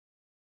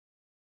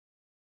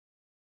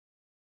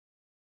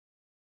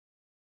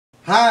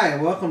Hi,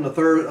 and welcome to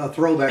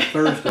Throwback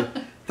Thursday.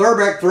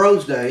 Throwback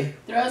Thursday.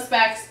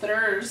 Throwbacks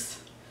Thurs.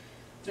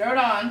 Throw it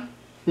on.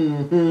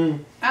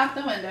 Out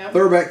the window.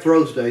 Throwback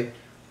Thursday.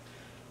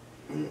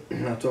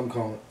 That's what I'm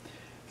calling it.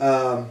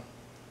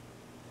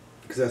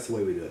 Because that's the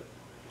way we do it.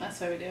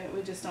 That's why we do it.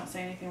 We just don't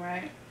say anything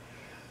right.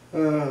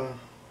 Oh,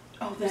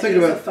 that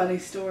is a funny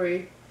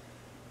story.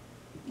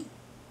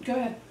 Go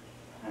ahead.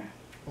 I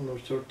don't know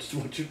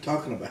what you're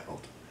talking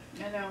about.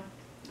 I know.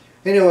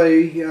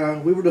 Anyway,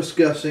 we were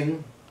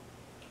discussing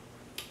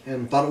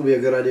and thought it would be a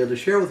good idea to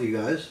share with you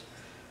guys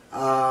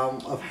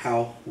of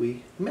how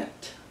we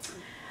met.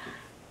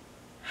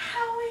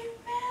 How we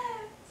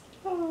met.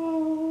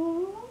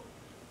 Oh.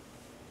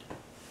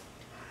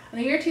 In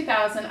the year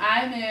 2000,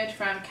 I moved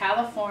from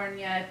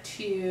California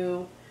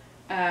to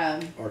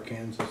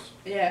Arkansas.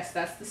 Yes,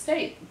 that's the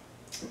state.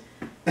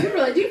 You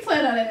really do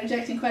plan on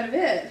interjecting quite a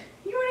bit.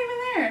 You weren't even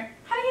there.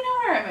 How do you know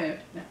where I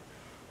moved? No.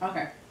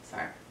 Okay,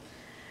 sorry.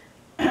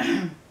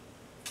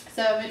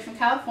 So I moved from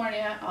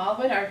California all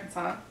the way to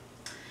Arkansas.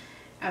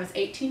 I was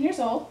 18 years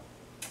old.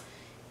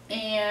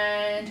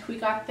 And we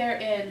got there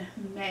in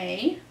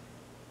May.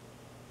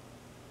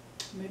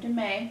 Moved in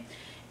May.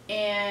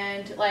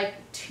 And like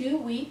 2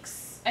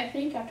 weeks, I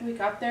think, after we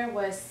got there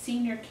was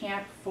senior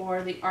camp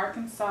for the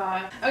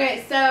Arkansas.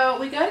 Okay, so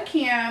we go to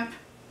camp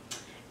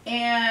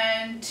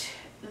and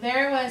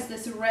there was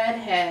this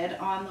redhead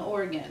on the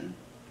organ.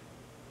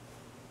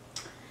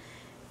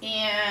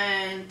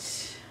 And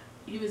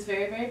he was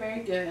very, very,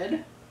 very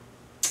good.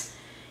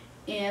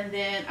 And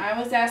then I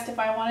was asked if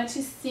I wanted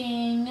to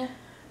sing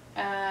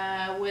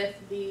with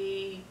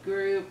the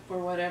group or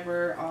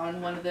whatever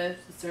on one of the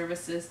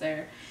services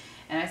there.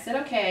 And I said,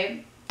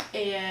 okay.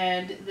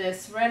 And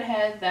this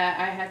redhead that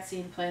I had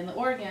seen playing the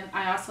organ,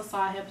 I also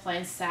saw him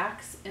playing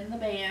sax in the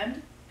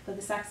band. Played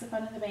the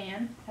saxophone in the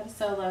band. Had a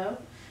solo.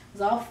 It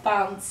was all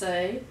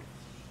fancy.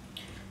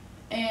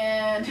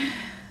 And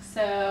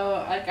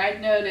so like I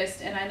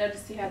noticed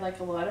he had like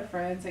a lot of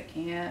friends at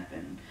camp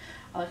and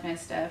all that kind of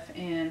stuff.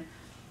 And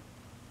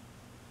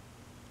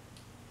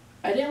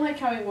I didn't like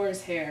how he wore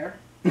his hair.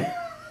 And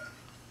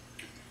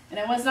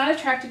I was not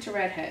attracted to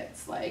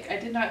redheads. Like, I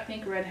did not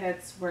think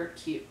redheads were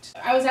cute.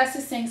 I was asked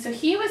to sing, so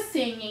he was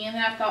singing, and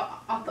then at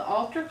the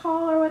altar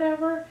call or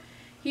whatever,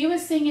 he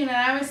was singing and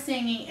I was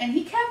singing, and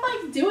he kept,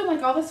 like, doing,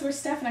 like, all this weird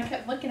stuff, and I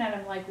kept looking at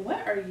him like,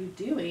 what are you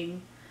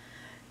doing?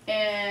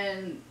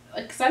 And,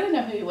 like, because I didn't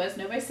know who he was.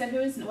 Nobody said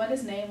what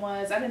his name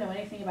was. I didn't know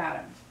anything about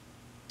him.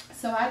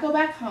 So I go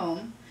back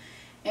home,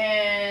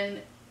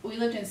 and we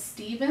lived in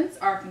Stevens,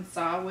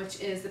 Arkansas, which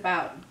is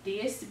about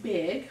this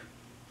big.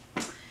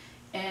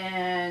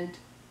 And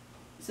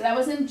so that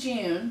was in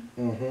June.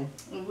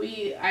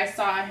 I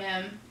saw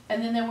him,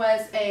 and then there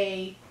was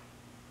a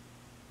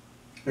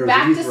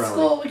back to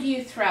school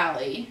youth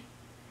rally,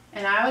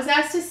 and I was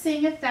asked to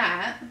sing at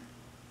that.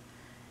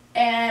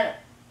 And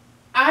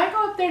I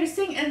go up there to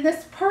sing, and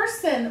this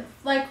person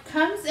like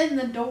comes in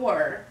the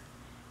door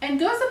and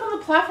goes up on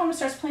the platform and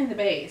starts playing the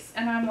bass,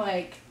 and I'm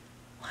like,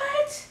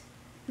 what?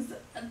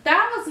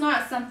 That was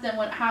not something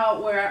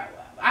where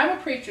I'm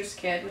a preacher's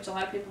kid, which a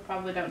lot of people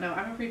probably don't know.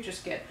 I'm a preacher's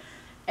kid.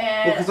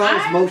 And well, because I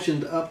was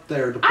motioned up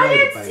there to play the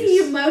bass. I didn't see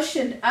you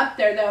motioned up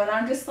there, though, and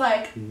I'm just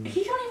like,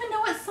 he don't even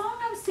know what song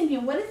I'm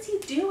singing. What is he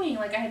doing?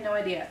 Like, I had no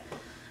idea.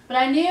 But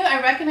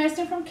I recognized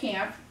him from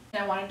camp,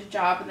 and I wanted a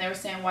job, and they were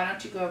saying, why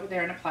don't you go over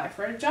there and apply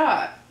for a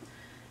job?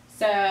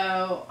 So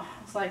I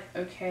was like,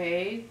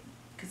 okay,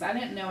 because I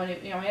didn't know I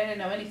didn't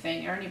know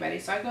anything or anybody.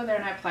 So I go there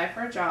and I apply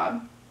for a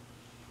job.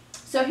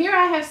 So here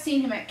I have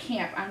seen him at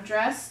camp. I'm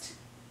dressed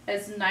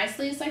as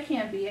nicely as I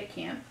can be at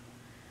camp.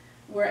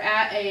 We're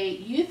at a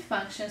youth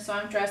function, so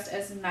I'm dressed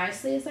as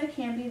nicely as I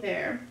can be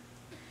there.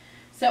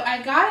 So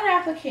I got an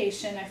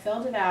application, I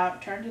filled it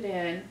out, turned it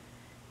in,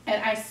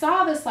 and I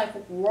saw this like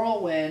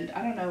whirlwind.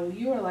 I don't know,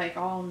 you were like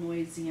all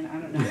noisy and I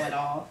don't know what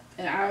all.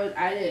 And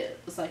I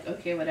was like,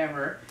 okay,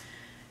 whatever.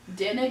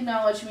 Didn't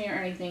acknowledge me or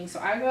anything. So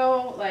I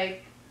go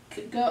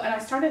and I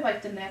started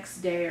like the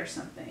next day or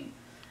something.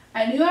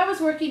 I knew I was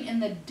working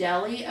in the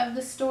deli of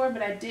the store,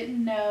 but I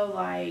didn't know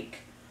like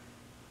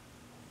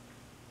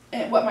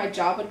what my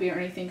job would be or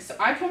anything. So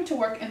I come to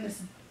work in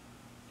this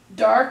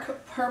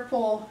dark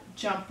purple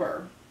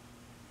jumper.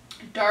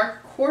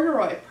 Dark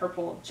corduroy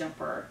purple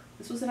jumper.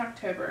 This was in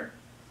October.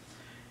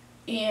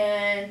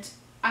 And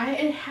I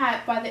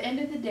had, by the end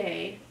of the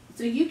day,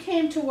 so you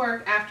came to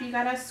work after you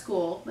got out of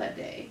school that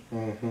day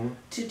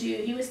to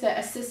do, he was the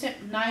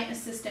night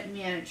assistant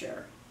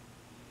manager.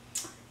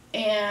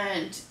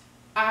 And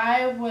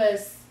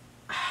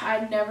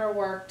I never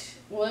worked,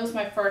 well, it was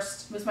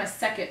my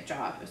second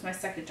job. It was my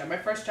second job. My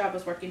first job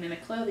was working in a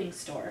clothing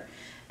store.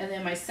 And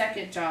then my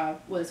second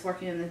job was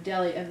working in the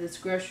deli of this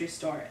grocery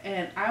store.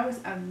 And I was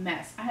a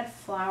mess. I had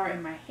flour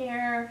in my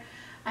hair.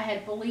 I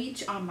had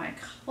bleach on my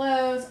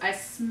clothes. I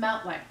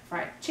smelled like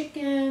fried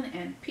chicken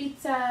and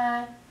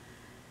pizza.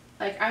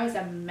 Like, I was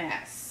a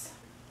mess.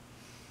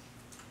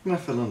 I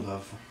fell in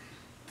love.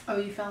 Oh,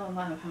 you fell in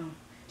love, huh?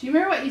 Do you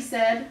remember what you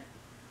said?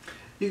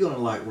 You're going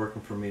to like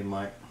working for me,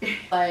 Mike.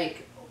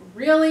 Like,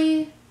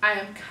 really? I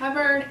am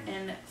covered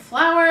in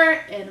flour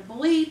and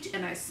bleach,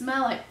 and I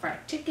smell like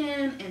fried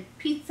chicken and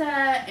pizza,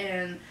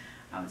 and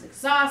I was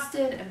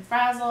exhausted and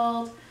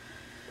frazzled.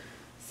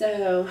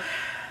 So,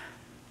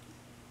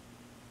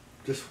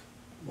 just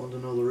wanted to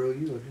know the real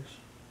you,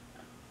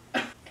 I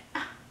guess.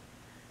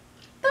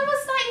 That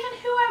was not even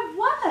who I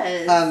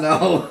was. I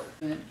know.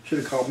 Should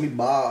have called me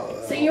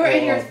Bob. So you were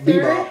in your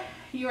Bebop.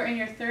 You were in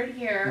your third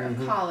year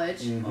of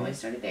college when we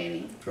started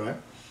dating. That's right.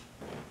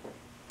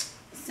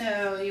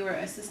 So you were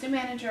assistant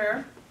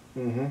manager.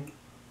 Mm-hmm.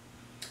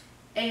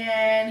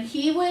 And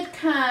he would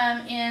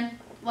come in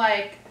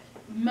like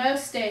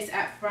most days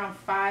at around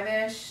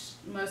 5-ish.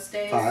 Most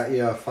days.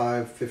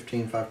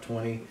 5:15,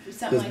 5:20.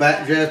 Because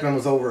Like Jasmine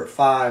was over at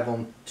 5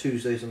 on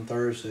Tuesdays and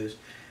Thursdays,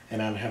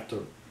 and I'd have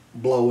to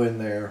blow in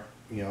there,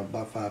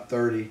 by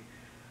 5:30.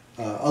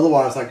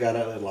 Otherwise, I got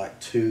out at like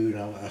 2,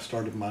 and I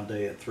started my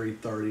day at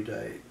 3:30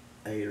 to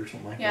 8 or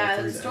something like that.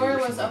 Yeah, the store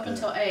was open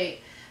till 8.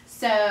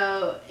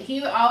 So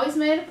he always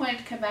made a point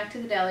to come back to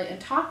the deli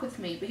and talk with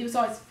me, but he was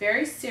always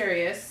very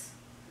serious,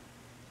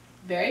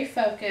 very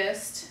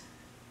focused,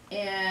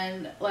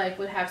 and like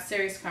would have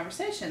serious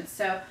conversations.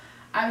 So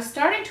I was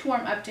starting to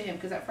warm up to him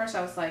because at first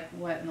I was like,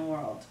 what in the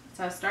world?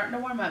 So I was starting to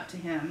warm up to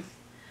him,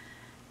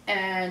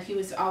 and he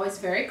was always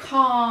very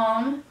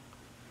calm.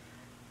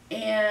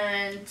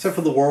 And except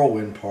for the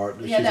whirlwind part.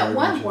 Yeah, that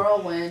one mentioned.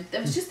 Whirlwind.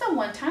 It was just that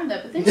one time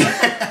though. But then we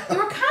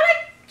were kind of.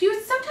 You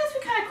would sometimes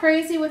be kind of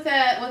crazy with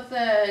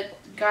the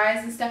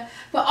guys and stuff.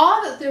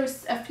 But there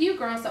was a few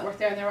girls that worked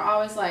there, and they were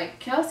always like,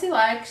 Kelsey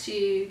likes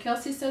you.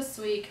 Kelsey's so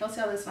sweet.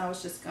 Kelsey all this, and I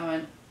was just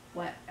going,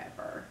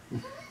 whatever.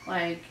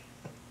 Like,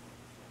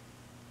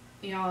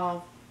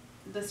 y'all,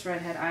 this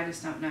redhead, I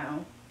just don't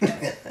know.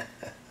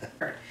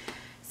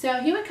 So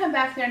he would come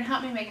back there and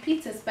help me make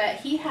pizzas, but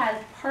he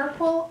had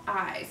purple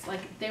eyes.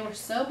 Like, they were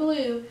so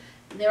blue,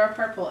 they were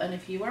purple. And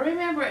if you will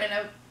remember in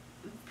a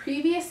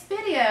previous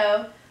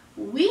video,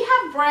 we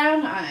have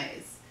brown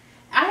eyes.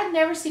 I had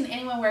never seen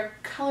anyone wear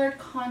colored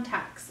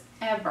contacts,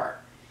 ever.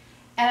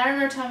 And I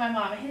remember telling my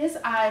mom, his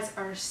eyes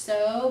are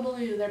so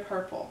blue, they're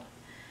purple.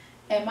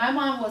 And my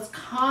mom was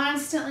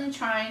constantly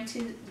trying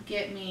to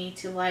get me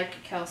to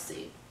like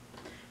Kelsey.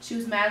 She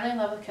was madly in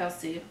love with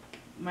Kelsey.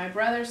 My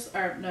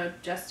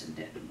Justin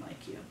didn't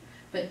like you.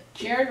 But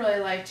Jared really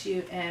liked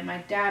you, and my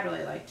dad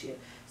really liked you.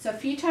 So a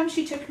few times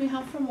she took me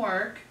home from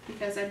work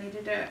because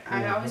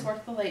I always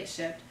worked the late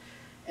shift.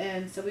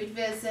 And so we'd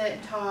visit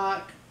and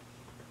talk.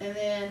 And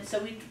then, so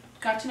we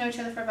got to know each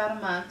other for about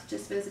a month,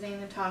 just visiting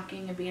and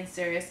talking and being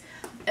serious.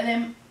 And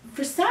then,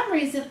 for some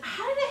reason,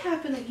 how did it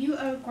happen that you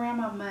owe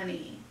Grandma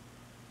money?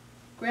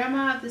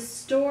 Grandma, the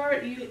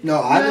store,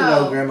 No, I didn't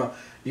know Grandma.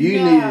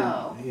 You needed,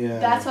 yeah.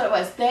 That's what it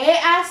was. They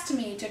asked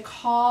me to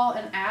call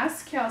and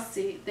ask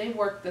Kelsey. They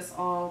worked this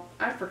all,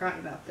 I'd forgotten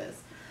about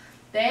this.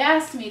 They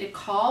asked me to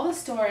call the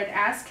store and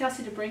ask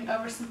Kelsey to bring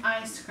over some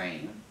ice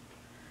cream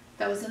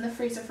that was in the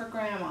freezer for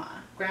Grandma.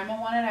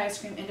 Grandma wanted ice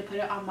cream and to put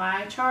it on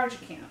my charge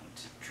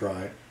account. That's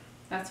right.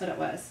 That's what it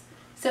was.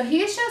 So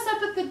he shows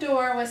up at the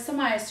door with some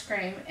ice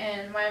cream,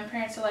 and my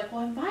parents are like,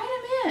 well, invite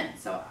him in.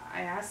 So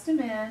I asked him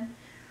in.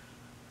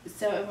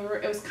 So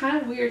it was kind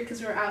of weird because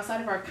we were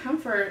outside of our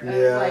comfort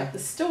of like the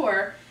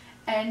store,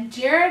 and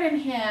Jared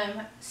and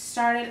him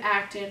started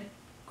acting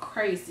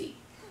crazy.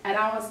 And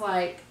I was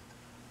like,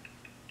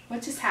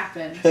 what just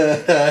happened?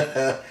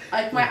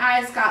 Like my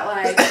eyes got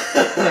like,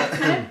 I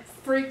kind of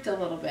freaked a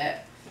little bit.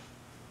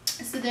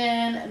 So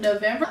then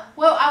November,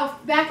 well, I'll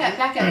back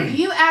up.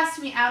 You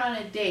asked me out on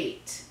a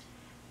date,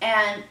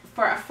 and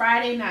for a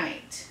Friday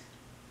night.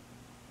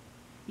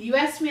 You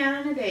asked me out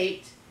on a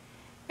date,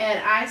 and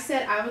I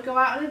said I would go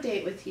out on a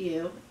date with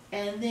you,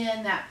 and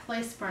then that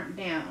place burnt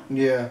down.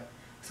 Yeah.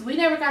 So we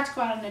never got to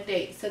go out on a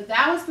date. So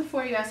that was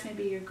before you asked me to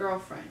be your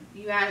girlfriend.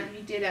 You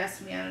did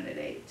ask me out on a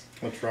date.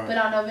 That's right. But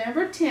on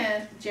November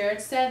 10th,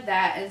 Jared said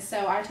that, and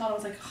so I told him, I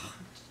was like, oh,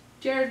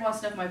 Jared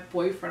wants to know if my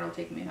boyfriend will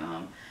take me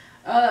home.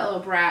 Oh, that little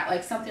brat,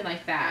 like something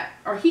like that.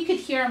 Or he could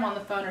hear him on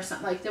the phone or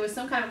something. Like there was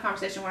some kind of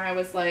conversation where I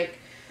was like,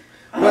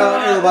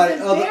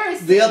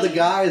 the other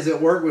guys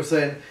at work were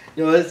saying,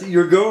 it's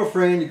your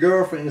girlfriend,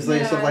 and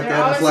saying stuff like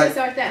that. I was like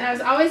that, and I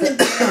was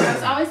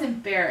always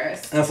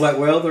embarrassed. I was like,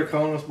 well, they're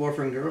calling us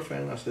boyfriend,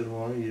 girlfriend. I said,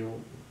 well,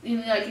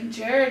 like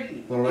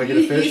Jared. Want to make it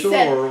official,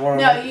 said, or want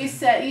no? You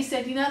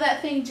said, you know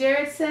that thing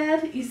Jared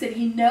said. You said,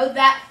 you know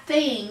that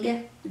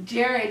thing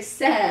Jared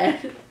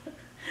said.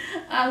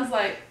 I was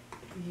like,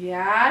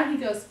 yeah. He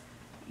goes,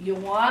 you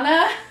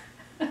wanna?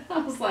 I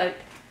was like,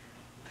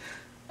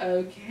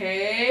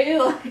 okay.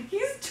 Like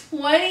he's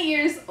 20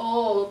 years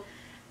old,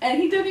 and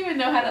he doesn't even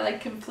know how to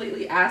like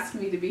completely ask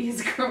me to be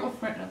his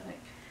girlfriend. I'm like,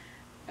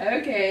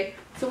 okay.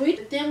 So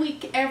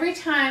every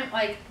time,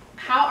 like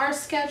how our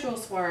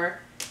schedules were,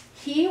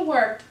 he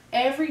worked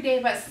every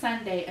day but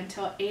Sunday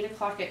until 8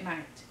 o'clock at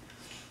night,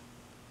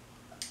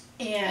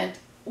 and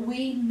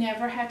we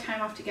never had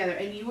time off together.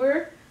 And you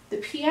were the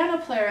piano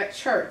player at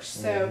church,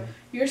 so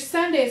your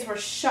Sundays were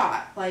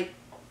shot. Like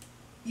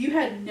you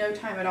had no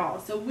time at all.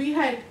 So we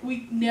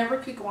never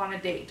could go on a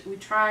date. We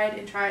tried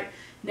and tried,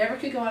 never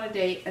could go on a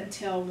date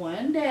until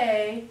one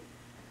day.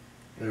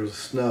 There was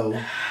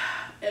snow.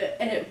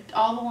 And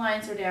all the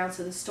lines were down,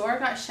 so the store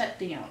got shut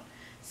down.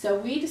 So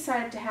we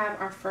decided to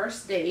have our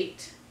first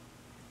date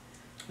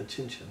At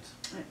Chin Chin's.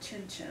 at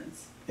Chin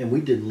Chin's. And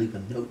we didn't leave a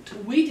note.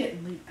 We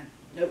didn't leave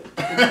a note.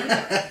 We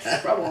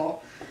got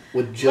trouble.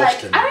 With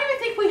Justin. Like, I don't even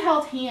think we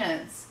held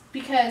hands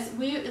because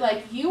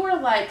you were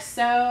like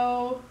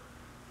so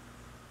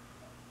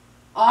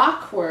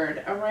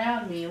awkward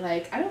around me.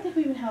 Like, I don't think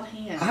we even held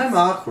hands. I'm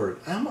awkward.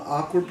 I'm an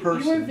awkward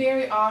person. You were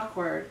very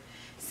awkward.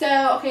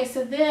 So, okay,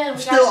 so then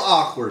we Still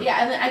awkward.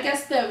 Yeah, and then I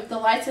guess the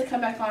lights had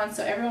come back on,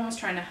 so everyone was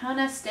trying to hunt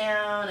us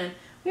down, and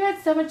we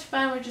had so much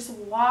fun. We were just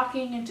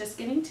walking and just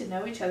getting to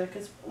know each other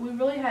because we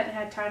really hadn't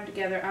had time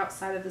together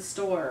outside of the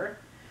store.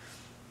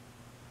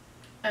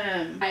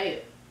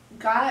 I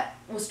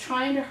was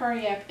trying to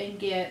hurry up and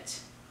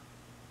get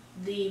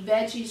the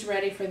veggies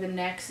ready for the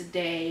next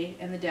day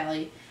in the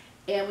deli,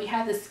 and we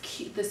had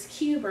this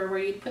cuber where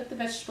you put the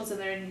vegetables in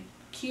there and you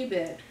cube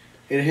it.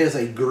 It has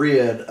a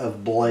grid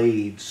of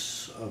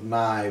blades, of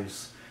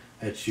knives,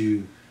 that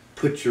you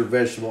put your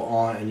vegetable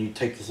on, and you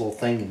take this little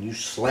thing and you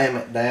slam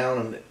it down,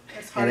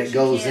 and it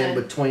goes in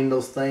between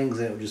those things,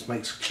 and it just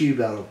makes a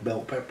cube out of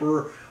bell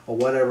pepper or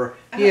whatever.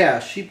 Yeah,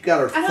 she got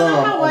her thumb. I don't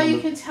know how well you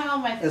can tell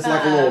my thumb. It's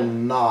like a little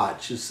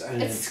notch. It's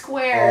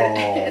squared.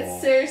 Oh.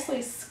 It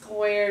seriously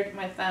squared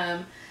my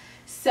thumb.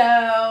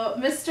 So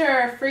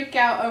Mr. Freak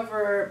Out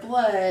Over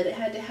Blood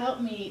had to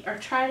help me, or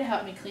try to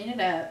help me clean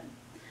it up.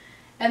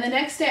 And the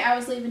next day I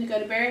was leaving to go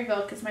to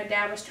Berryville because my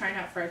dad was trying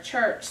out for a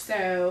church.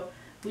 So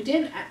we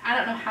didn't, I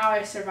don't know how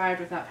I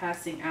survived without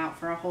passing out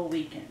for a whole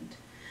weekend.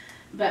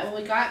 But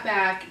when we got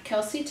back,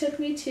 Kelsey took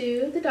me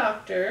to the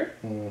doctor.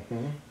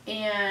 Mm-hmm.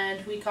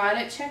 And we got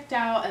it checked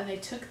out, and they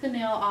took the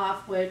nail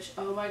off, which,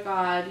 oh my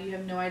God, you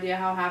have no idea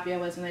how happy I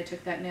was when they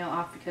took that nail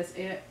off, because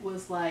it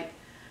was like,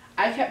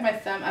 I kept my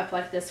thumb up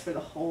like this for the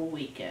whole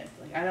weekend.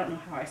 Like, I don't know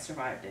how I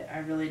survived it. I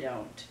really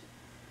don't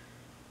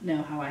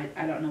know how I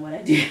don't know what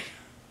I did.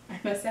 I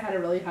must have had a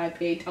really high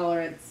pain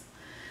tolerance.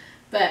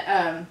 But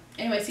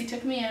anyways, he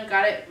took me in, we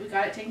got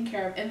it taken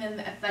care of. And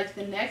then like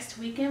the next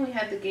weekend we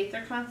had the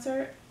Gaither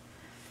concert.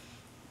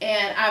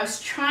 And I was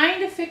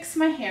trying to fix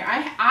my hair.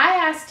 I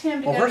asked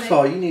him to go to first of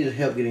all, you needed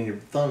help getting your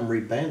thumb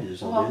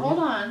rebandaged. Well, hold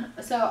on.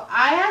 So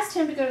I asked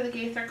him to go to the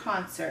Gaither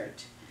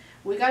concert.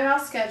 We got it all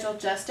scheduled.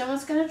 Justin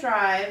was going to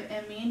drive,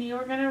 and me and you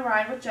were going to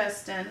ride with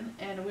Justin,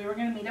 and we were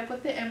going to meet up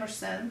with the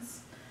Emersons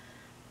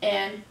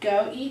and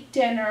go eat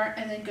dinner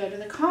and then go to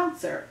the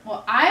concert.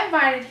 Well, I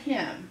invited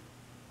him.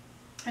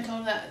 I told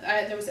him that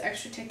there was an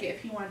extra ticket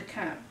if he wanted to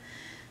come.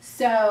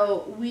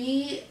 So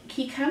he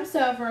comes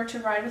over to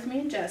ride with me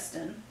and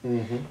Justin,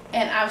 mm-hmm.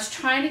 and I was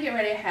trying to get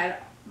ready.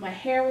 My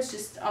hair was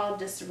just all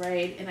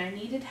disarrayed, and I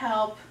needed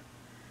help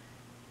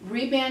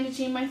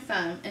rebandaging my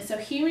thumb. And so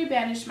he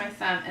rebandaged my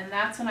thumb, and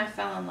that's when I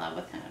fell in love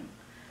with him.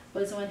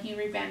 Was when he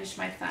rebandaged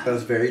my thumb. That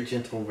was very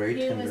gentle, very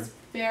tender. He was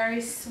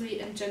very sweet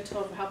and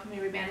gentle for helping me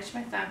rebandage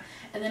my thumb.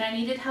 And then I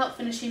needed help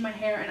finishing my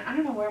hair, and I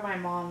don't know where my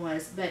mom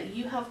was, but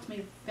you helped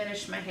me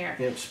finish my hair.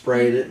 Yep,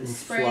 sprayed it and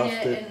sprayed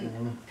fluffed it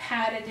and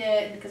patted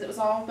it, because it was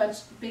all a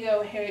big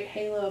old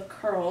halo of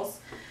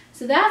curls.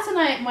 So that's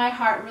when my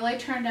heart really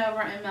turned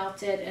over and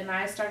melted, and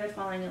I started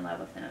falling in love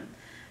with him.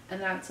 And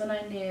that's when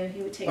I knew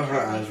he would take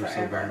care of me forever. Her eyes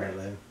were so brown that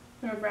day.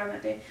 They were brown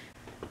that day.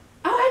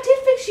 Oh, I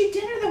did fix you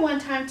dinner the one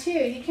time too.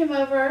 You came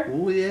over.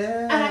 Oh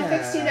yeah. And I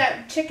fixed you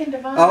that chicken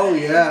divine. Oh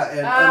yeah,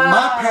 and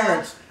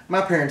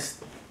my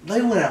parents,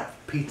 they went out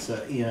for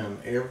Pizza Inn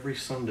every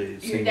Sunday.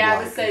 Your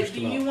dad would say,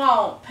 "Do you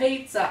want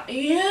Pizza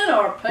Inn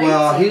or Pizza?"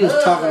 Well, he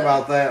was talking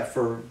about that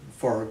for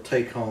a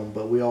take home,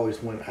 but we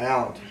always went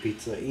out to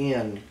Pizza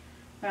Inn.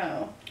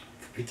 Oh.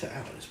 For Pizza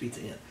Out, it's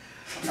Pizza Inn.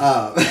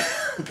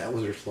 That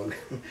was her slogan.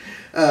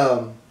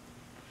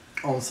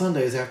 On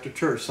Sundays after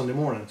church, Sunday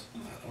mornings.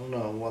 I don't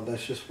know. Well,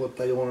 that's just what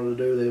they wanted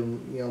to do.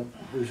 They,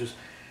 it was just,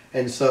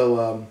 and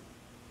so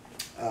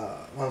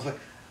I was like,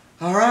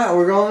 "All right,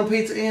 we're going to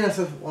Pizza Inn." I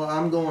said, "Well,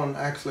 I'm going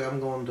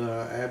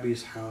to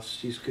Abby's house.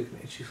 She's cooking."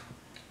 And she's like,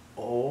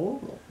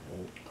 "Oh,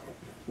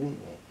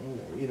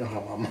 you know how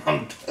my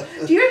mom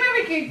does." Do you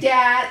remember your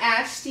dad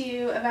asked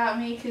you about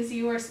me because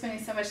you were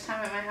spending so much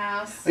time at my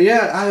house?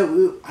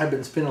 Yeah, I've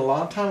been spending a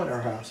lot of time at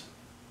our house.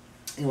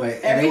 Anyway,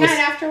 every night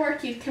after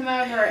work you'd come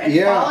over and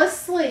fall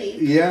asleep.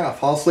 Yeah,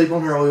 fall asleep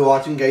on her. We were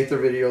watching Gaither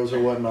videos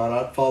or whatnot.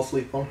 I'd fall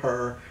asleep on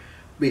her.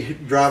 Be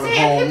driving home.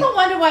 And people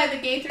wonder why the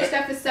Gaither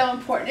stuff is so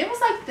important. It was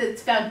like the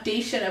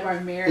foundation of our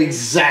marriage.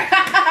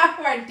 Exactly.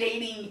 of our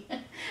dating.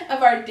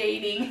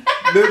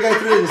 Bill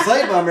Gaither didn't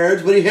save my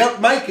marriage, but he helped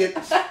make it.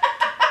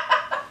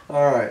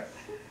 All right.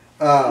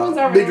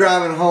 Be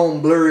driving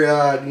home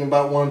blurry-eyed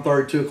about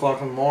 1:30, 2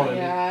 o'clock in the morning.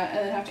 Yeah, and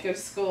then have to go to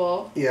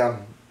school. Yeah.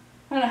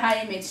 I don't know how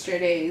you made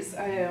straight A's.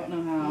 I don't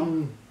know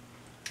how.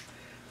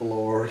 The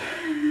Lord.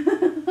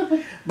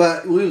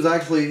 But we was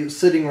actually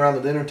sitting around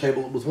the dinner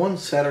table. It was one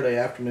Saturday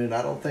afternoon.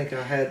 I don't think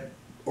I had,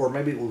 or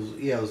maybe it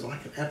was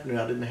like an afternoon.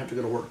 I didn't have to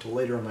go to work till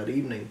later on that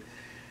evening.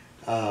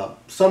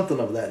 something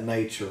of that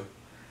nature.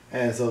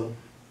 And so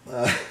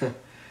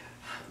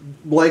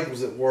Blake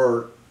was at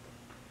work,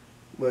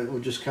 but we were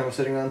just kind of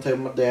sitting around the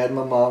table, my dad,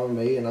 my mom, and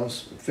me, and I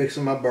was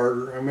fixing my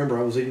burger. I remember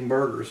I was eating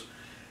burgers,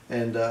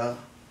 and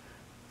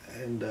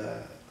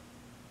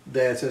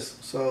Dad says,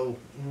 so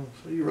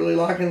you really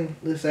liking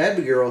this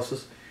Abigail? I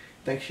says,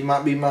 think she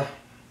might be my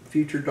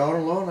future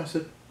daughter-in-law? And I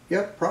said,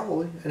 yeah,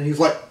 probably. And he's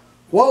like,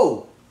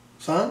 whoa,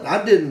 son,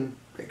 I didn't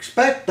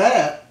expect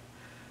that.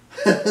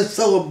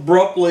 So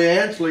abruptly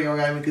answering on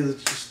me, because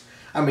it's just,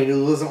 I mean, it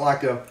wasn't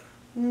like a,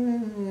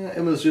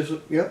 it was just,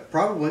 yeah,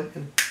 probably.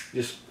 And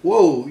just,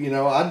 whoa, you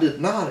know, I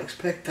did not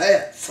expect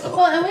that. So.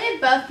 Well, and we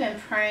had both been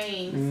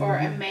praying for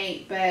a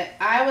mate, but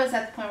I was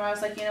at the point where I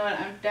was like, you know what,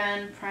 I'm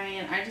done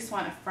praying. I just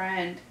want a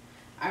friend.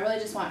 I really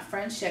just want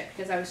friendship,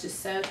 because I was just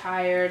so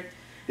tired.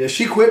 Yeah,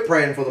 she quit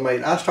praying for the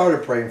mate. I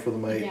started praying for the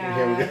mate. Yeah,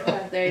 and here we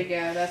go. there you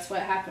go. That's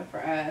what happened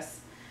for us.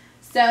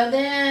 So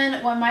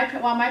then, while my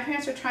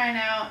parents were trying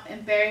out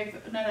in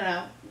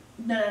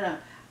no.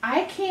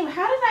 I came.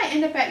 How did I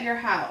end up at your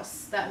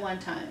house that one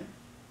time?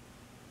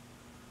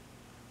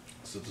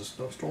 Was it a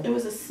snowstorm? It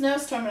was a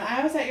snowstorm, and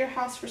I was at your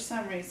house for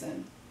some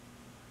reason.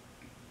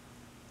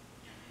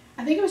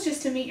 I think it was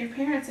just to meet your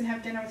parents and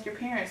have dinner with your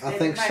parents. I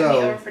think invite so.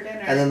 Me over for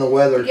dinner. And then the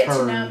weather to get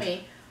turned. to know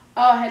me.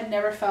 Oh, I had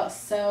never felt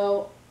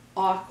so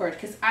awkward,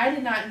 because I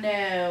did not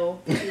know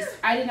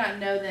I did not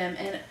know them,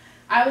 and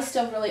I was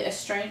still really a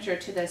stranger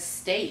to the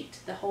state,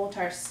 the whole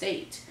entire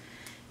state,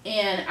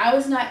 and I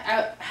was not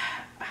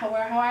how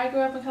I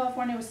grew up in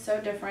California was so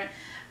different.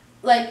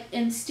 Like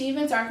in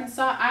Stevens,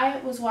 Arkansas,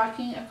 I was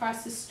walking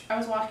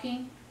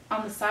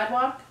on the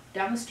sidewalk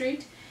down the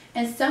street,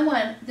 and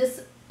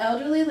this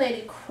elderly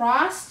lady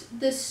crossed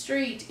the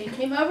street and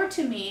came over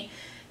to me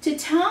to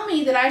tell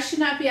me that I should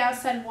not be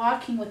outside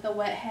walking with a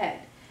wet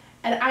head.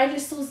 And I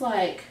just was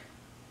like,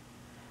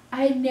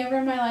 I had never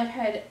in my life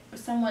had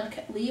someone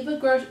leave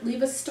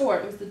a store.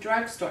 It was the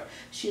drugstore.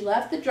 She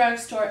left the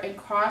drugstore and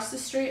crossed the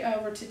street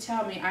over to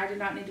tell me I did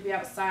not need to be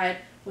outside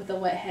with a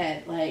wet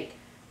head. Like,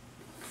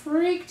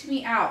 freaked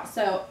me out.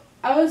 So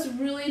I was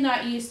really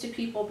not used to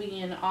people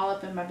being all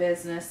up in my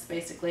business,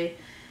 basically.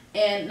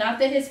 And not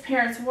that his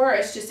parents were.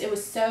 It's just, it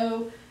was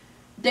so,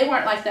 they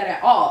weren't like that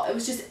at all. It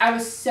was just, I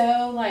was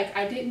so, like,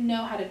 I didn't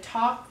know how to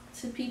talk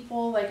to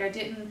people. Like,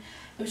 it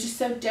was just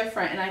so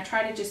different, and I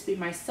tried to just be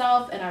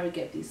myself, and I would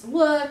get these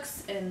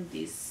looks and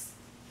these,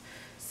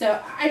 so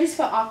I just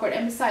felt awkward.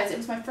 And besides, it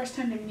was my first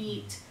time to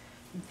meet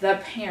the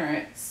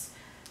parents,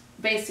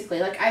 basically.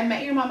 Like, I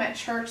met your mom at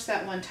church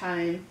that one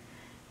time,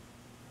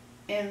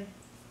 and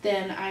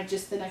then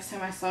the next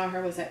time I saw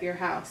her was at your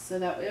house. So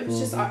that it was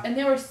just, and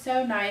they were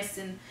so nice,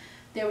 and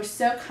they were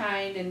so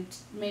kind, and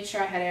made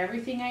sure I had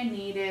everything I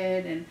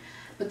needed.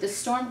 But the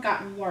storm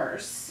got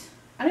worse.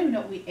 I don't even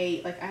know what we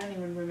ate. Like, I don't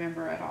even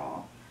remember at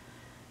all.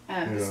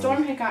 The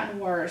storm had gotten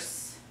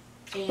worse.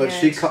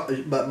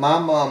 And But my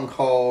mom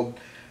called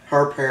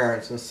her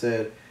parents and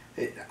said,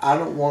 I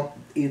don't want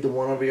either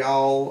one of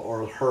y'all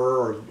or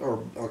her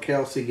or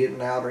Kelsey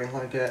getting out or anything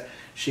like that.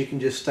 She can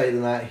just stay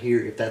the night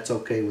here if that's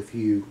okay with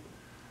you.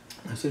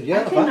 I said,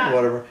 yeah, fine,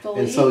 whatever.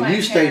 And so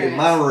you stayed in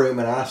my room,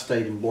 and I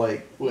stayed in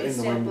Blake, in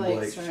the room of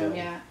Blake's room.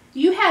 Yeah.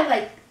 You had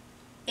like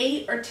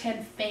 8 or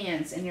 10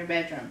 fans in your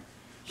bedroom.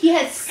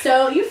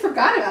 You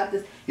forgot about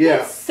this. He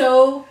had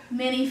so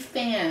many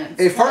fans.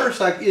 At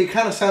first, it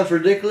kind of sounds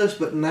ridiculous,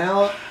 but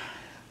now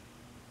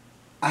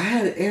I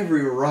had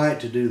every right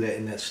to do that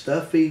in that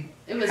stuffy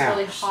It was house.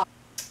 Really hot.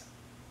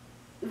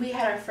 We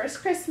had our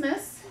first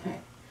Christmas,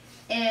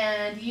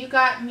 and you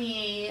got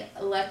me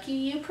Lucky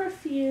You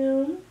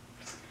perfume,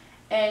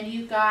 and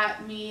you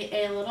got me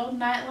a little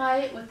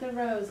nightlight with a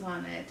rose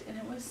on it, and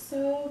it was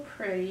so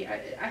pretty.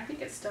 I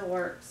think it still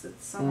works.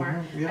 It's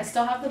somewhere. I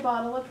still have the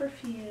bottle of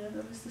perfume.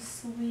 It was the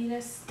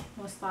sweetest,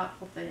 most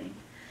thoughtful thing.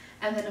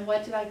 And then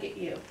what did I get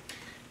you?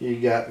 You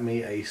got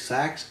me a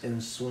Sax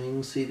and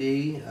Swing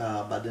CD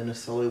by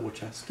Dennis Sully,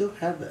 which I still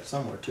have that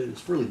somewhere too.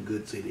 It's a really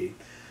good CD.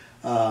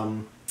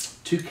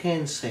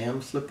 Toucan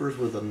Sam slippers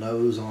with a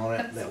nose on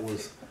it. That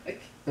was...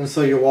 And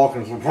so you're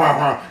walking,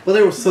 but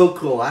they were so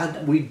cool.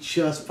 We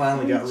just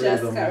finally got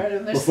rid of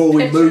them before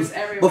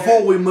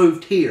we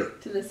moved here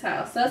to this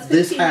house. That's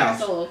 15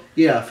 years old.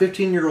 Yeah,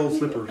 15-year-old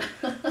slippers.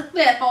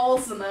 They had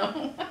holes in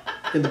them.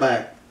 In the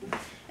back.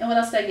 And what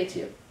else did I get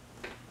you?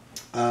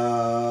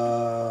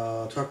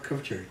 Chocolate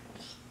covered cherries.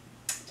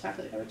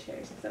 Chocolate covered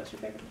cherries. Is that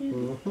your favorite candy?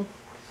 Mm-hmm.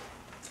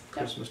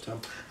 Christmas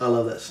time. I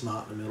love that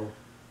snot in the middle.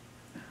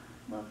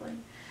 Lovely.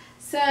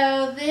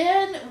 So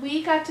then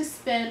we got to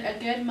spend a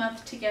good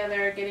month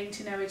together getting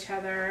to know each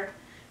other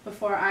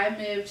before I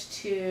moved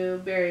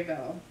to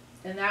Berryville.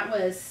 And that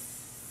was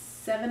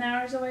 7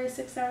 hours away,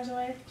 6 hours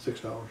away?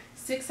 6 hours.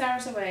 6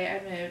 hours away I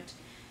moved.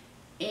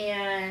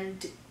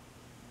 And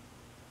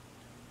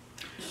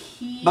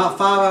about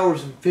 5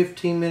 hours and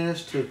 15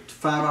 minutes to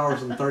 5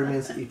 hours and 30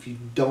 minutes if you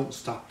don't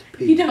stop to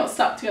pee. You don't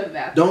stop to go to the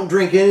bathroom. Don't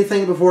drink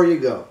anything before you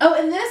go. Oh,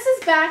 and this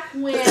is back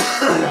when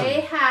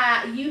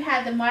you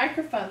had the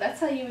microphone.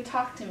 That's how you would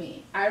talk to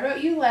me. I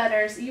wrote you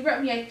letters. You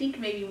wrote me, I think,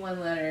 maybe one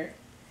letter.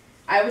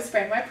 I would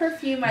spray my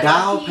perfume. I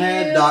love you.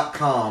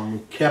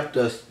 Dialpad.com kept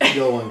us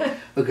going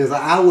because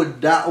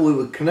we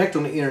would connect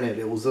on the internet.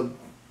 It was a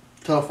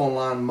telephone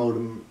line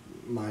modem,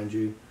 mind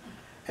you,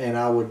 and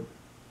I would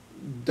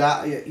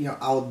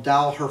I would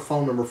dial her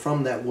phone number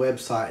from that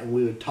website, and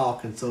we would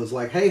talk. And so it's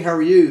like, hey, how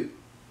are you?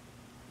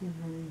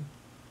 Mm-hmm.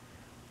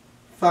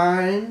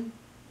 Fine.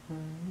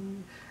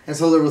 Mm-hmm. And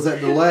so there was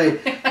that delay,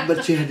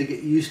 but you had to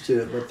get used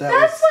to it. But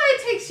that's why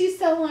it takes you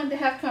so long to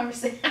have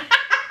conversation.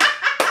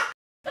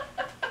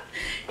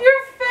 Your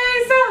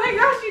face! Oh my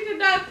gosh, you did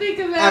not think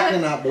of that. I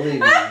cannot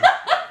believe it.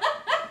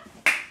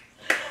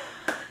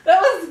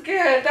 That was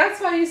good.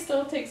 That's why you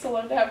still take so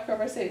long to have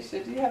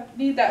conversations. You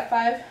need that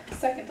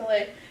 5-second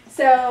delay.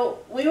 So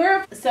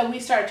we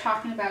started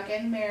talking about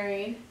getting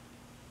married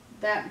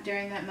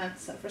during that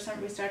month. So for some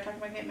reason we started talking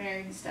about getting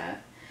married and stuff.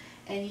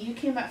 And you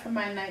came up for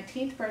my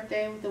 19th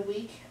birthday the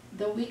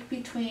week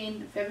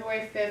between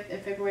February 5th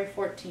and February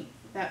 14th,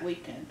 that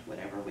weekend,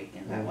 whatever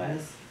weekend that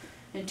was,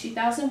 in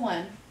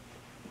 2001.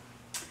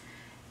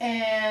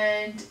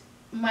 And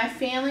my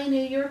family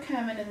knew you were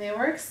coming, and they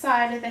were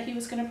excited that he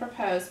was going to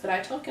propose. But I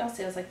told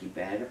Kelsey, I was like, you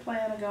better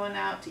plan on going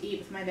out to eat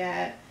with my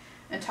dad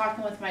and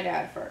talking with my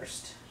dad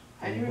first.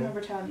 I do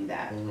remember telling you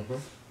that. Mm-hmm.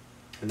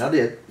 And I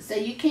did. So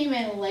you came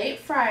in late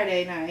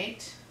Friday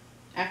night,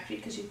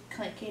 because you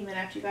came in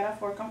after you got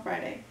off work on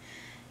Friday.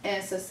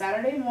 And so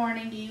Saturday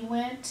morning, you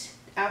went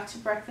out to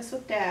breakfast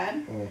with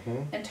Dad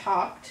and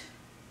talked.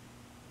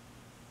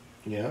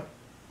 Yeah.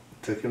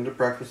 Took him to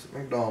breakfast at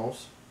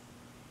McDonald's.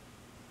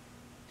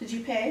 Did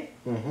you pay?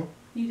 Mm-hmm.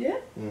 You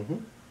did? Mm-hmm.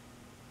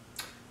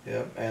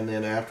 Yep. And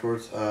then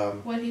afterwards...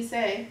 what did he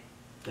say?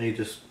 He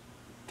just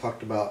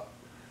talked about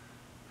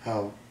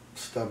how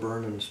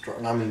stubborn and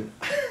strong... I mean...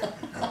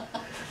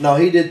 No,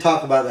 he did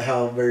talk about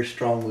how very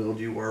strong-willed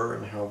you were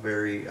and how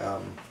very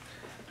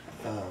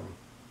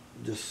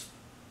just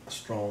a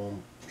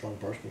strong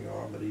person you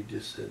are. But he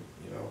just said,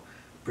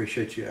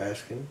 appreciate you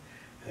asking,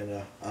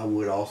 and I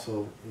would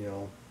also,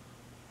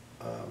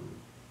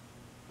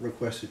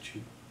 request that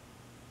you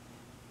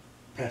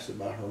pass it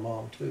by her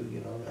mom too,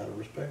 out of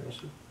respect.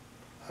 And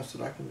I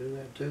said I can do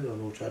that too,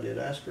 which I did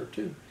ask her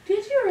too.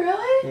 Did you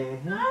really?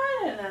 Mm-hmm.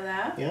 I didn't know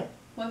that. Yeah.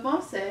 What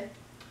Mom said?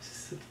 She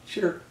said,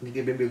 sure. You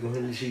gave me a big one,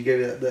 and she gave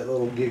me that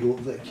little giggle,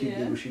 that cute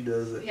giggle she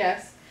does.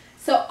 Yes.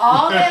 So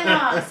all day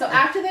long, so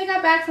after they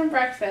got back from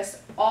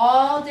breakfast,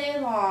 all day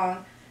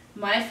long,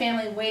 my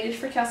family waited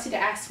for Kelsey to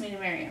ask me to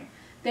marry him.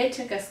 They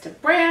took us to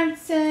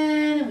Branson,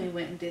 and we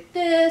went and did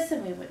this,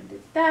 and we went and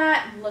did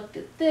that, and looked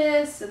at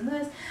this, and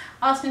this,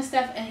 all this kind of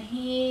stuff, and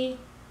he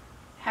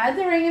had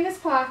the ring in his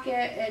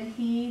pocket, and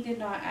he did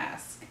not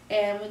ask.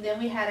 And then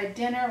we had a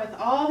dinner with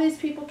all these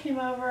people came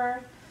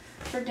over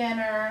for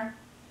dinner,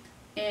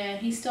 and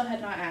he still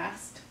had not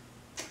asked.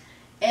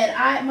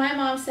 And my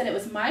mom said it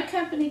was my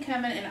company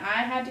coming, and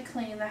I had to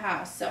clean the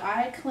house. So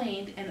I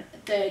cleaned, and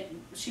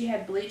she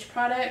had bleach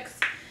products,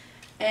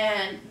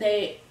 and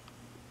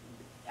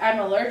I'm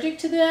allergic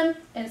to them,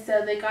 and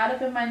so they got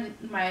up in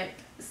my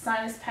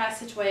sinus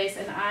passageways,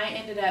 and I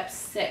ended up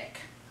sick.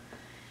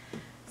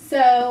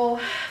 So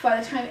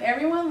by the time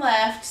everyone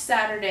left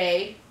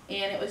Saturday,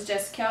 and it was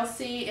just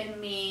Kelsey and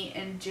me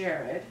and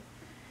Jared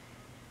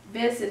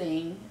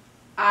visiting,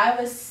 I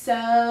was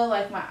so,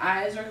 my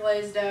eyes were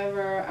glazed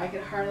over. I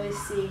could hardly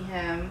see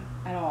him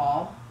at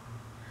all.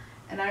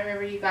 And I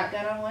remember you got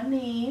down on one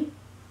knee,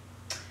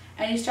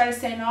 and you started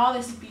saying all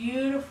these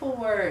beautiful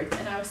words,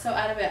 and I was so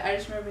out of it. I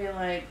just remember being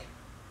like,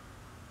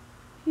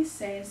 he's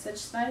saying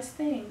such nice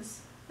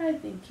things. I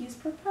think he's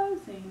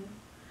proposing.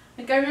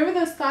 I remember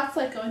those thoughts,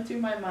 going through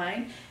my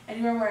mind, and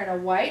you were wearing a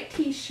white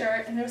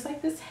t-shirt, and there was,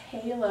 this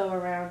halo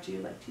around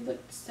you. You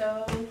looked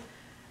so,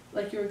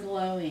 you were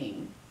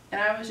glowing.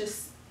 And I was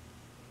just...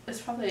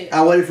 It's probably...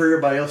 I waited for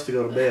everybody else to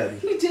go to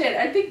bed. You did.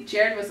 I think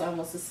Jared was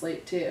almost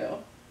asleep too.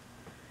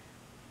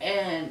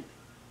 And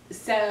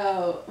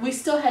so we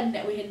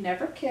had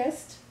never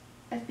kissed.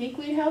 I think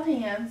we held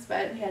hands,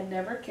 but we had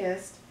never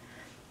kissed.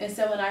 And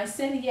so when I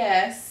said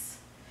yes,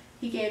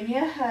 he gave me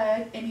a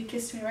hug, and he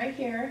kissed me right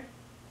here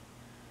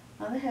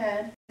on the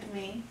head with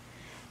me.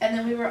 And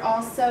then we were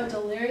all so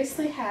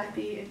deliriously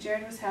happy, and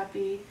Jared was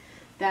happy,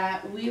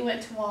 that we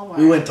went to Walmart.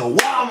 We went to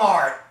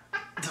Walmart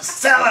to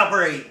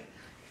celebrate.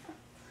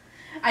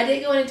 I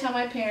did go in and tell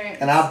my parents.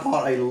 And I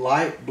bought a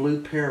light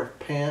blue pair of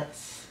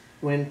pants,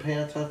 wind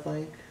pants, I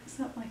think.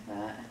 Something like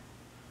that.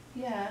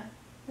 Yeah.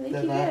 I think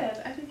you did.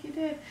 I think you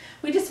did.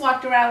 We just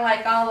walked around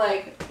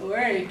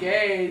we're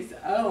engaged.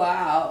 Oh,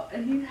 wow.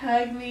 And he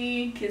hugged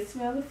me, kissed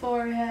me on the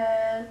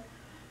forehead.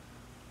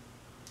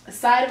 A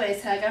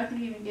sideways hug. I don't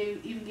think he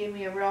even gave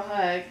me a real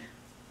hug. I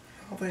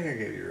don't think I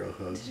gave you a real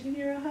hug. Did you give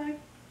me a real hug?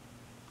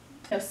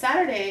 No,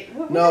 Saturday.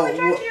 When did we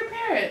drive to your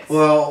parents?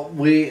 Well,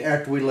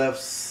 after we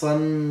left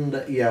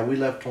Sunday, we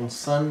left on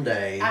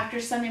Sunday. After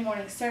Sunday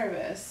morning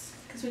service.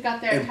 Because we got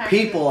there in time. And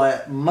people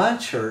at my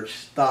church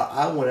thought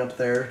I went up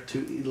there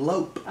to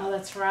elope. Oh,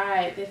 that's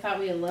right. They thought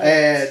we eloped.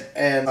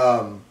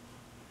 And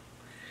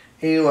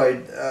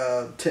anyway,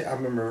 I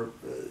remember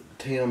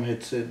Tim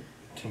Martin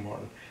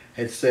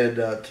had said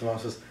to Mom,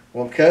 says,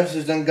 Well,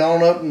 Cassie's done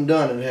gone up and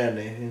done it,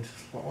 hadn't he? And,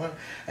 it's like, what?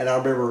 And I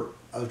remember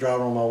I was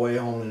driving on my way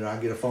home and I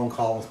get a phone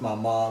call with my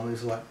mom. And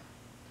he's like,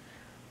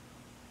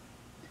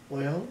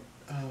 well,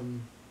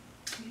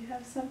 Do you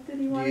have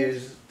something you want to...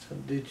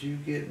 did you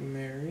get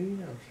married?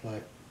 I was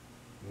like,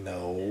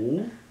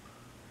 no.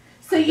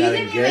 So you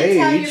didn't even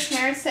tell your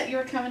parents that you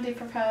were coming to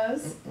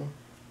propose? Mm-mm.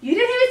 You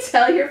didn't even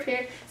tell your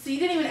parents? So you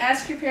didn't even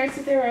ask your parents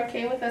if they were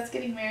okay with us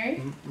getting married?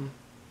 Mm-mm.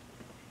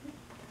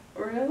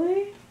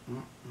 Really?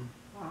 Mm-mm.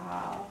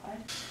 Wow.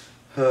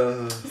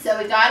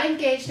 So we got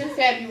engaged in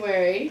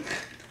February.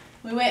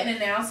 We went and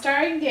announced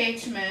our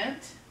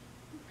engagement.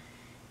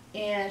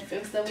 And it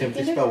was the weekend.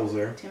 Timothy Spell was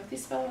there. Timothy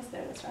Spell was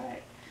there, that's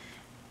right.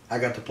 I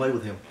got to play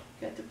with him.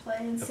 Got to play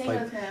and sing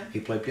with him. He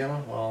played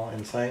piano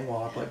and sang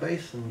while I played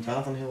bass, and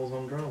Jonathan Hill was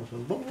on drums.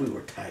 And both we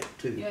were tight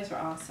too. You guys were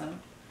awesome.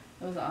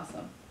 It was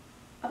awesome.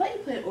 I thought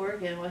you played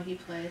organ while he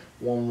played.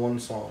 One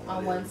song.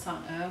 On one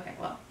song. Oh, okay.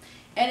 Well,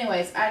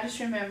 anyways, I just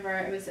remember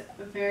it was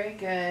very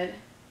good.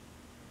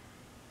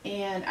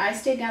 And I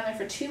stayed down there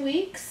for 2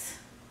 weeks.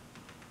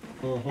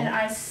 Mm-hmm. And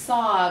I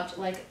sobbed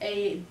like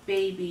a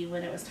baby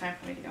when it was time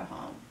for me to go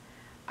home.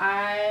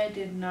 I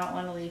did not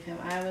want to leave him.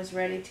 I was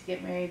ready to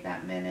get married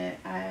that minute.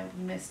 I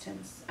missed him.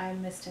 I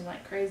missed him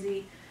like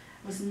crazy.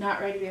 I was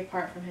not ready to be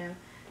apart from him.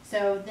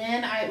 So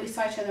then we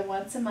saw each other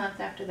once a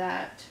month after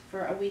that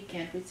for a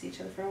weekend. We'd see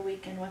each other for a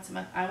weekend once a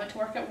month. I went to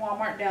work at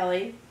Walmart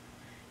Deli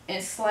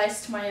and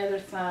sliced my other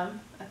thumb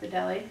at the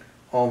deli.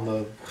 On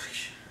the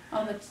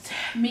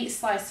meat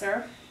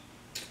slicer.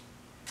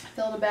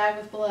 Filled a bag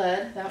with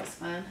blood. That was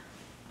fun.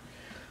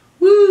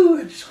 Woo!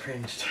 I just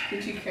cringed.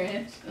 Did you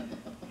cringe?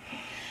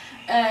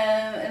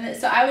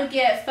 So I would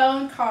get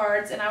phone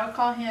cards and I would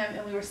call him,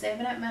 and we were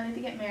saving up money to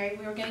get married.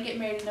 We were going to get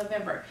married in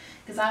November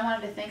because I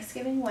wanted a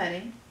Thanksgiving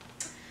wedding.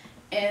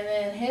 And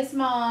then his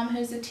mom,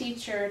 who's a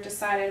teacher,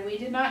 decided we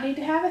did not need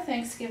to have a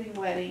Thanksgiving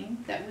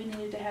wedding, that we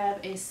needed to have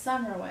a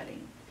summer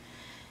wedding,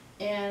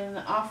 and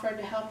offered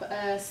to help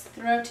us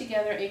throw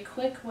together a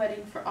quick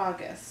wedding for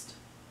August.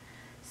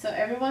 So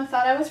everyone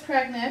thought I was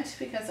pregnant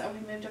because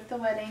we moved up the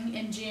wedding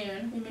in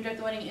June. We moved up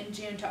the wedding in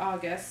June to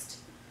August.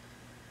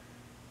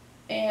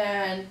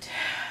 And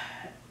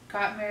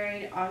got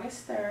married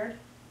August 3rd.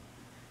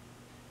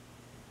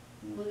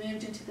 We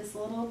moved into this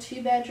little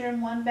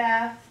 2-bedroom,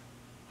 1-bath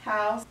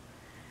house.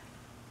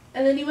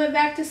 And then he went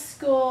back to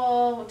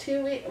school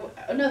the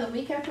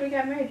week after we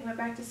got married, he went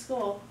back to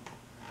school.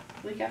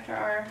 The week after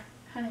our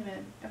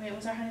honeymoon. It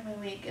was our honeymoon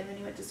week, and then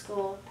he went to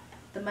school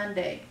the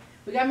Monday.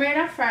 We got married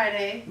on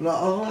Friday.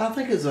 No, I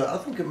think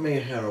it may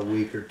have had a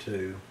week or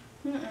two.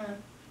 Mm-mm.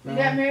 No. We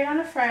got married on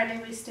a Friday.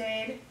 We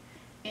stayed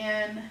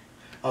in...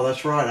 Oh,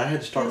 that's right. I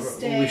had to start.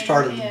 We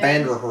started the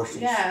band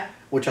rehearsals. Yeah.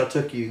 Which I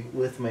took you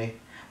with me.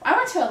 I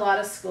went to a lot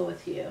of school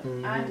with you.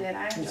 Mm-hmm. I did.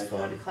 I enjoyed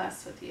going to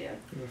class with you.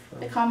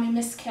 They call me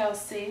Miss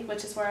Kelsey,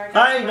 which is where I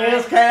got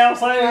Miss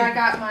Kelsey! Where I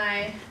got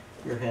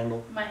your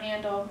handle. My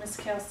handle, Miss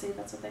Kelsey.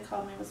 That's what they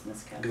called me, was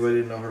Miss Kelsey. Because we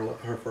didn't know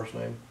her first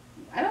name.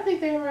 I don't think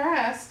they ever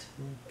asked.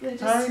 They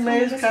just Hi,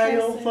 Miss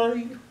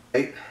Kelsey. I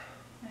did.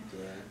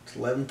 It's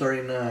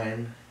 11:39,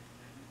 and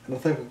I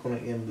think we're going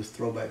to end this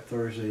Throwback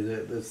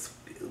Thursday.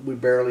 We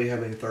barely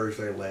have any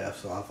Thursday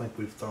left, so I think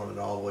we've thrown it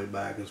all the way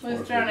back as far as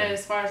we've thrown it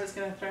as far as it's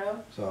going to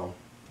throw. So.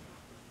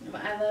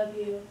 I love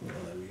you.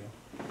 I love you.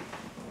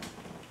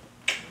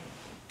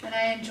 And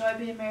I enjoy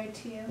being married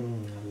to you.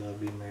 I love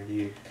being married to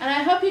you. And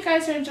I hope you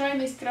guys are enjoying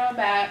these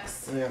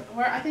throwbacks. Yeah.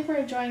 I think we're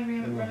enjoying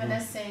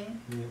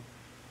reminiscing. Yeah.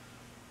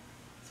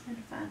 It's been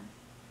fun.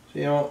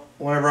 So,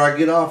 whenever I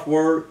get off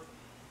work,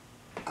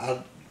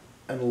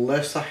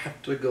 unless I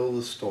have to go to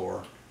the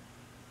store,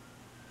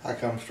 I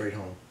come straight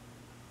home.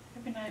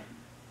 Every night.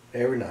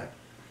 Every night.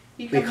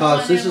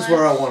 Because this is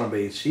where I want to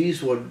be.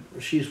 She's what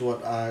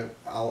I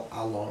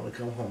long to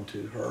come home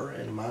to. Her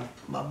and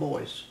my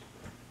boys.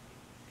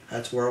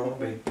 That's where I want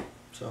to be.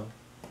 So.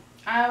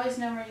 I always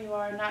know where you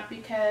are, not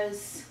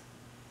because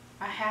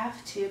I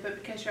have to,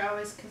 but because you're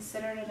always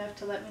considerate enough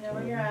to let me know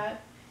where you're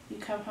at. You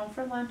come home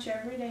for lunch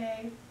every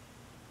day.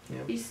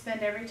 Yep. You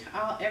spend every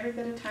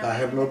bit of time. I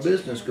have no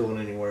business going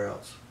anywhere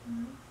else.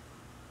 Mm-hmm.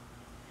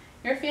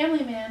 You're a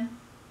family man.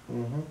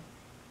 Mm-hmm.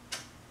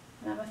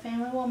 And I'm a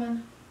family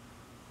woman.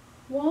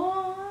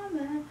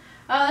 Woman.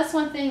 Oh, that's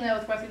one thing though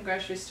with working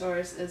grocery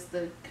stores is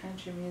the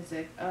country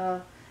music.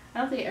 I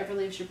don't think it ever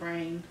leaves your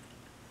brain.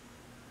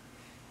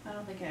 I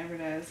don't think it ever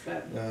does.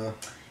 But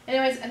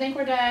anyways, I think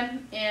we're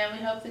done, and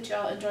we hope that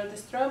y'all enjoyed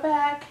this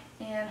throwback,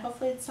 and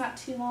hopefully it's not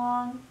too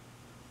long.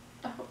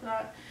 I hope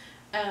not.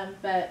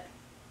 But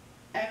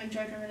I've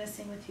enjoyed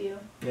reminiscing with you.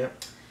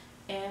 Yep.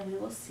 And we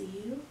will see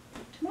you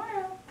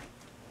tomorrow.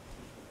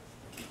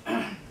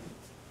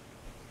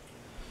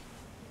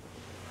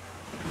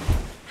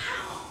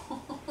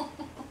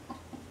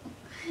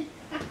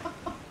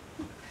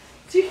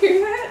 Did you hear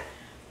that?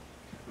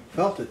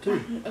 Felt it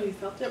too. Oh, you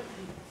felt it?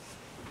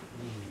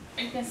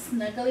 Are you going to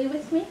snuggly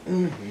with me?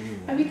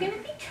 Mm-hmm. Are we going to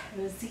be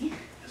cozy?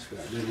 That's good.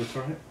 Did it look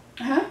right?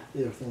 Uh-huh.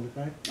 Did everything look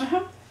right?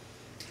 Uh-huh.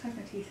 How's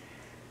my teeth?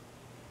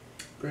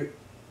 Great.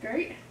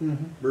 Great?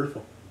 Mm-hmm.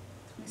 Beautiful.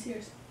 Let me see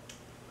yours.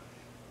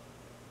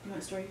 You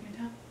want a story you can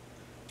tell?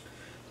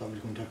 So I'm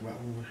just going to talk about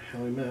how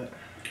we met.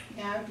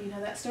 Yeah, do you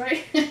know that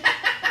story?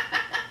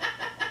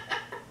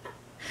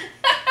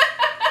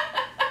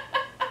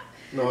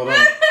 No, I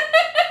don't.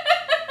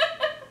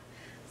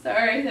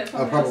 Sorry, that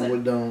I probably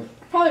don't.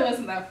 probably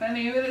wasn't that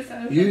funny, but it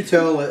sounded You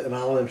tell it and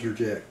I'll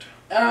interject.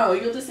 Oh,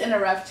 you'll just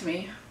interrupt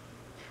me.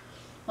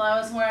 Well, I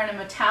was wearing a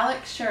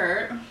metallic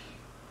shirt.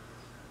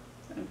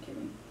 I'm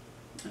kidding.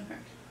 Okay.